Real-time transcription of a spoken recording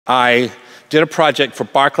I did a project for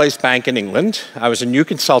Barclays Bank in England. I was a new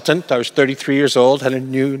consultant. I was 33 years old, had a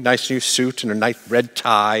nice new suit and a nice red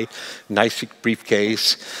tie, nice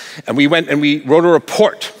briefcase. And we went and we wrote a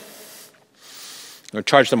report. We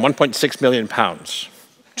charged them £1.6 million,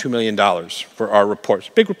 $2 million for our report.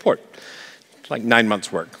 Big report. It's like 9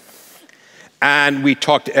 months' work. And we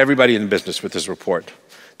talked to everybody in the business with this report.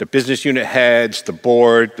 The business unit heads, the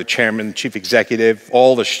board, the chairman, chief executive,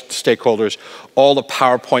 all the stakeholders, all the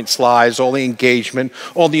PowerPoint slides, all the engagement,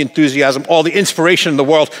 all the enthusiasm, all the inspiration in the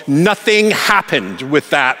world. Nothing happened with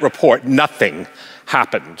that report. Nothing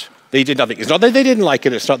happened. They did nothing. It's not that they didn't like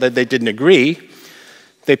it. It's not that they didn't agree.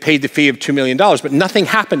 They paid the fee of $2 million, but nothing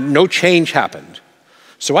happened. No change happened.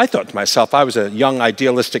 So I thought to myself, I was a young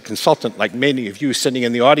idealistic consultant like many of you sitting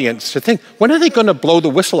in the audience, to think, when are they going to blow the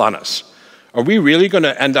whistle on us? Are we really going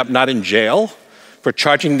to end up not in jail for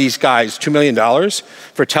charging these guys $2 million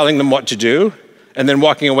for telling them what to do and then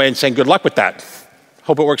walking away and saying, good luck with that.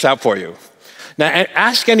 Hope it works out for you. Now,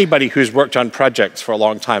 ask anybody who's worked on projects for a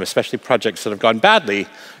long time, especially projects that have gone badly.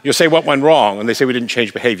 You'll say, what went wrong? And they say, we didn't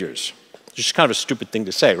change behaviors. It's just kind of a stupid thing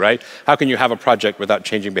to say, right? How can you have a project without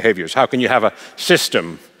changing behaviors? How can you have a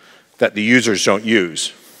system that the users don't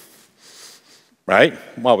use? Right?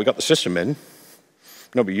 Well, we got the system in.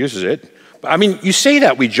 Nobody uses it. I mean, you say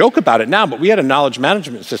that, we joke about it now, but we had a knowledge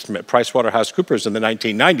management system at PricewaterhouseCoopers in the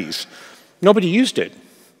 1990s. Nobody used it.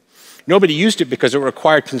 Nobody used it because it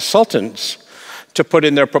required consultants to put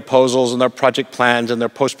in their proposals and their project plans and their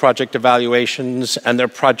post-project evaluations and their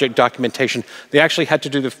project documentation. They actually had to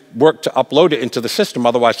do the work to upload it into the system,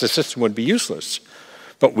 otherwise the system would be useless.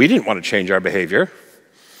 But we didn't want to change our behavior.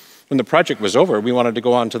 When the project was over, we wanted to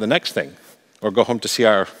go on to the next thing or go home to see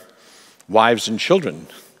our wives and children.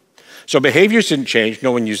 So behaviors didn't change,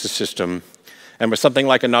 no one used the system. And with something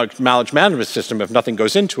like a knowledge management system, if nothing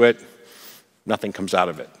goes into it, nothing comes out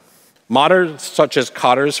of it. Models such as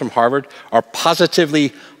Kotter's from Harvard are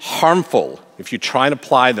positively harmful if you try and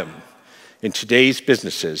apply them in today's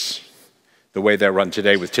businesses, the way they're run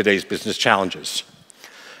today with today's business challenges.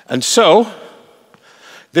 And so,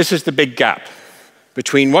 this is the big gap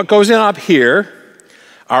between what goes in up here,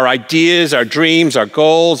 our ideas, our dreams, our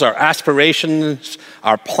goals, our aspirations,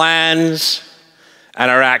 our plans, and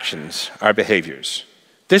our actions, our behaviors.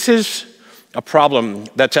 This is a problem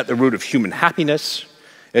that's at the root of human happiness,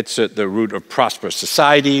 it's at the root of prosperous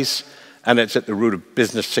societies, and it's at the root of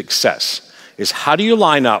business success, is how do you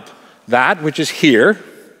line up that which is here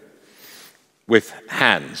with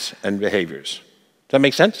hands and behaviors? Does that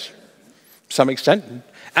make sense? To some extent?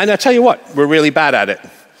 And I tell you what, we're really bad at it.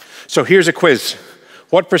 So here's a quiz.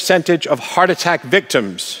 What percentage of heart attack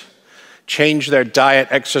victims change their diet,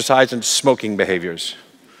 exercise, and smoking behaviors?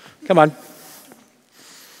 Come on.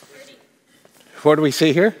 30. What do we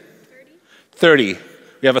see here? 30. 30.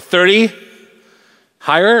 We have a 30.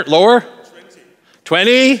 Higher? Lower?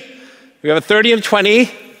 20. We have a 30 and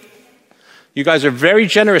 20. You guys are very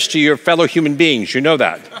generous to your fellow human beings. You know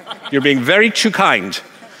that. You're being very too kind.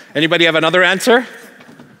 Anybody have another answer?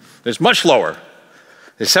 There's much lower.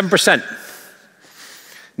 There's 7%.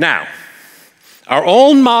 Now, our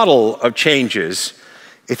own model of changes,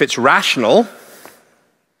 if it's rational,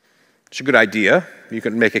 it's a good idea, you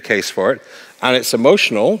can make a case for it, and it's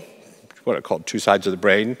emotional, what I call two sides of the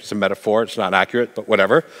brain, it's a metaphor, it's not accurate, but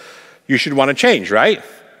whatever, you should want to change, right?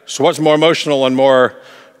 So what's more emotional and more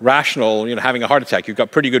rational, having a heart attack? You've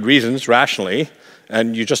got pretty good reasons, rationally,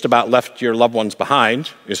 and you just about left your loved ones behind.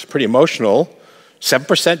 It's pretty emotional. 7%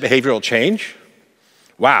 behavioral change?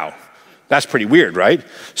 Wow. That's pretty weird, right?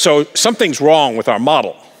 So something's wrong with our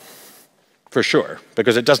model, for sure,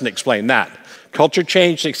 because it doesn't explain that. Culture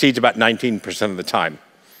change succeeds about 19% of the time.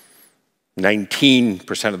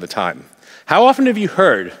 19% of the time. How often have you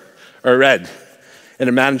heard or read in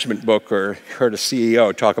a management book or heard a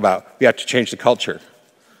CEO talk about, we have to change the culture?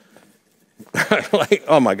 Like,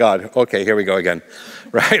 oh my God, okay, here we go again,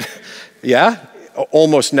 right? Yeah,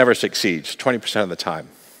 almost never succeeds, 20% of the time.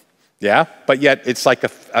 Yeah, but yet it's like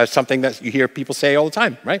something that you hear people say all the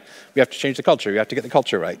time, right? We have to change the culture. We have to get the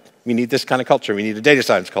culture right. We need this kind of culture. We need a data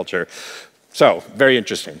science culture. So, very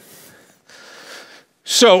interesting.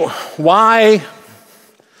 So, why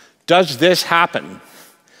does this happen?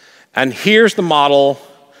 And here's the model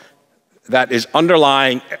that is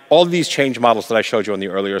underlying all of these change models that I showed you on the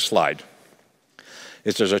earlier slide.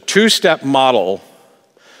 There's a two-step model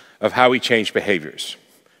of how we change behaviors.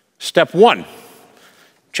 Step one,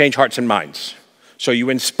 change hearts and minds. So you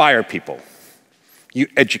inspire people, you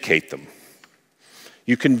educate them,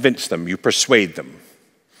 you convince them, you persuade them,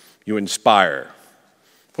 you inspire.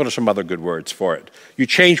 What are some other good words for it? You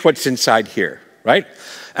change what's inside here, right?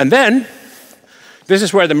 And then This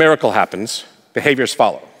is where the miracle happens. Behaviors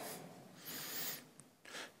follow.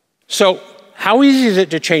 So how easy is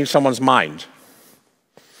it to change someone's mind?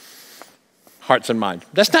 Hearts and mind.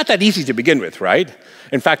 That's not that easy to begin with, right?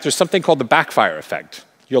 In fact, there's something called the backfire effect.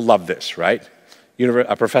 You'll love this, right?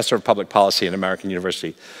 A professor of public policy in American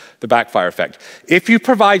University. The backfire effect. If you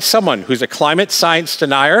provide someone who's a climate science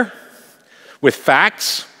denier with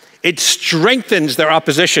facts, it strengthens their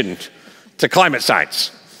opposition to climate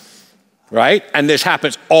science, right? And this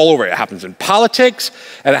happens all over. It happens in politics,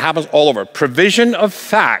 and it happens all over. Provision of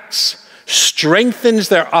facts strengthens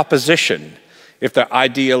their opposition if they're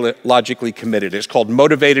ideologically committed. It's called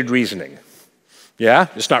motivated reasoning. Yeah?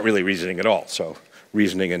 It's not really reasoning at all, so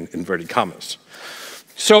reasoning in inverted commas.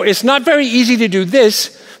 So it's not very easy to do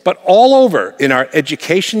this, but all over in our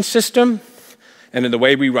education system and in the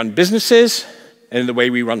way we run businesses and in the way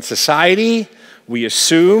we run society, we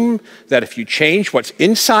assume that if you change what's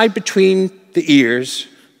inside between the ears,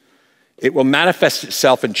 it will manifest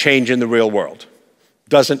itself in change in the real world.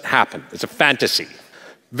 Doesn't happen. It's a fantasy.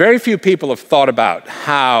 Very few people have thought about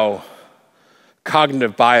how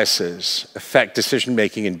cognitive biases affect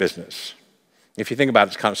decision-making in business. If you think about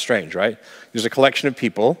it, it's kind of strange, right? There's a collection of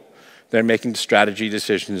people that are making strategy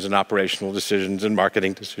decisions and operational decisions and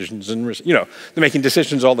marketing decisions and, they're making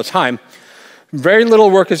decisions all the time. Very little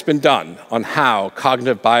work has been done on how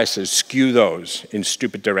cognitive biases skew those in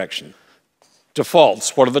stupid direction.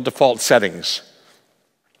 Defaults, what are the default settings?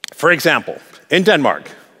 For example, in Denmark,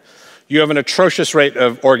 you have an atrocious rate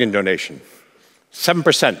of organ donation,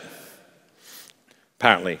 7%,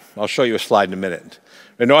 apparently. I'll show you a slide in a minute.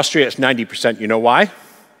 In Austria, it's 90%. You know why?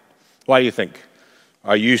 Why do you think?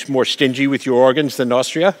 Are you more stingy with your organs than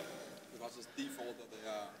Austria? Because it's default that they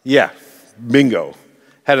are... Yeah, bingo.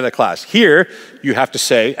 Head of the class. Here, you have to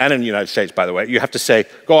say, and in the United States, by the way, you have to say,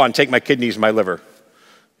 go on, take my kidneys and my liver.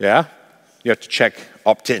 Yeah? You have to check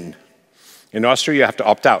opt-in. In Austria, you have to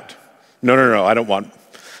opt out. No, I don't want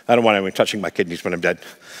anyone touching my kidneys when I'm dead.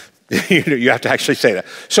 You have to actually say that.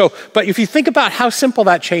 So, but if you think about how simple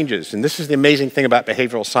that changes, and this is the amazing thing about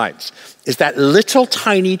behavioral science, is that little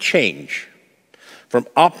tiny change from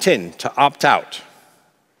opt-in to opt-out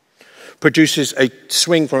produces a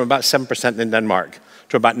swing from about 7% in Denmark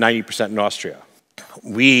to about 90% in Austria.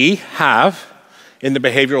 We have, in the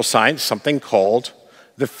behavioral science, something called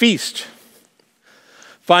the feast.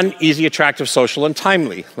 Fun, easy, attractive, social, and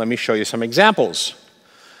timely. Let me show you some examples.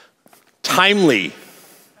 Timely.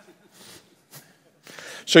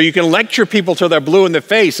 So you can lecture people till they're blue in the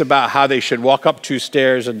face about how they should walk up 2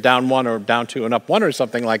 stairs and down 1 or down 2 and up 1 or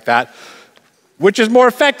something like that. Which is more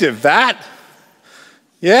effective, that?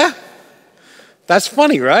 Yeah? That's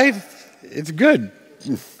funny, right? It's good.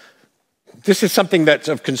 This is something that's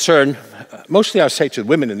of concern, mostly I would say to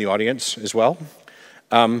women in the audience as well,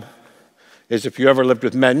 is if you ever lived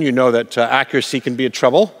with men, you know that accuracy can be a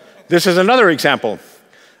trouble. This is another example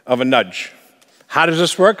of a nudge. How does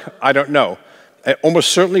this work? I don't know. I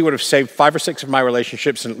almost certainly would have saved 5 or 6 of my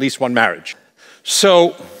relationships and at least 1 marriage.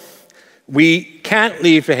 So we can't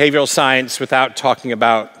leave behavioral science without talking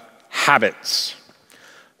about habits.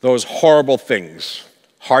 Those horrible things,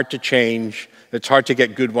 hard to change, it's hard to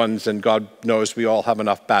get good ones, and God knows we all have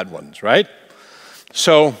enough bad ones, right?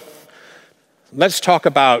 So let's talk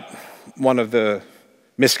about one of the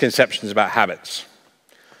misconceptions about habits,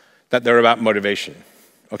 that they're about motivation.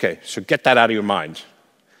 Okay, so get that out of your mind.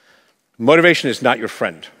 Motivation is not your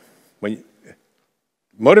friend.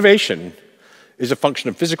 Motivation is a function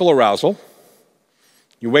of physical arousal.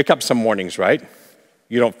 You wake up some mornings, right?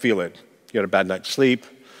 You don't feel it. You had a bad night's sleep,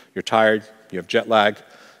 you're tired, you have jet lag.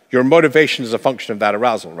 Your motivation is a function of that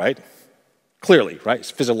arousal, right? Clearly, right?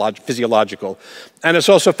 It's physiological. And it's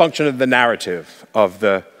also a function of the narrative, of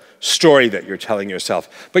the story that you're telling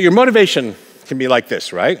yourself. But your motivation can be like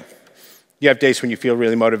this, right? You have days when you feel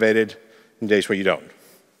really motivated and days where you don't.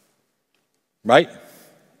 Right?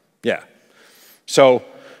 Yeah. So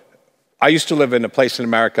I used to live in a place in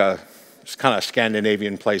America, it's kind of a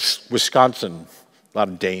Scandinavian place, Wisconsin, a lot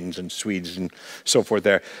of Danes and Swedes and so forth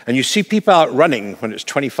there. And you see people out running when it's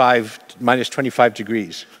minus 25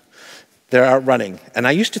 degrees. They're out running. And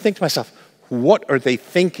I used to think to myself, what are they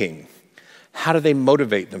thinking? How do they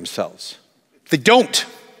motivate themselves? They don't.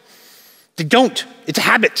 They don't. It's a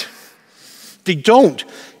habit. They don't.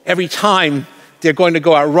 Every time they're going to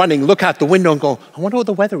go out running, look out the window and go, I wonder what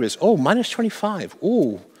the weather is. Oh, minus 25.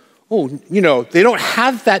 Oh, they don't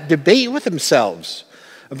have that debate with themselves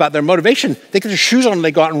about their motivation. They get their shoes on and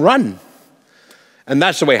they go out and run. And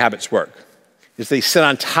that's the way habits work, is they sit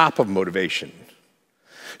on top of motivation.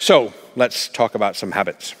 So let's talk about some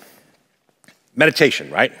habits. Meditation,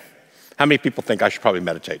 right? How many people think I should probably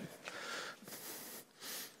meditate?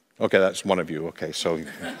 Okay, that's one of you. Okay, so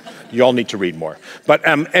you all need to read more. But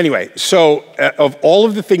anyway, so of all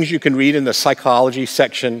of the things you can read in the psychology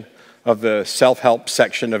section of the self-help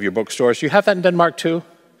section of your bookstores, you have that in Denmark too?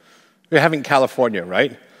 You have it in California,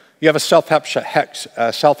 right? You have a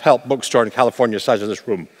self-help bookstore in California the size of this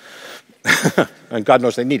room. And God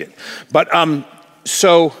knows they need it. But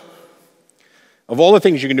so of all the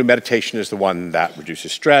things you can do, meditation is the one that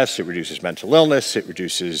reduces stress, it reduces mental illness, it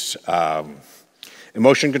reduces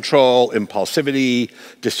emotion control, impulsivity,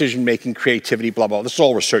 decision-making, creativity, blah, blah. This is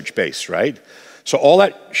all research-based, right? So all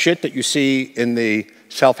that shit that you see in the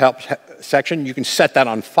self-help section, you can set that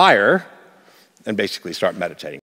on fire and basically start meditating.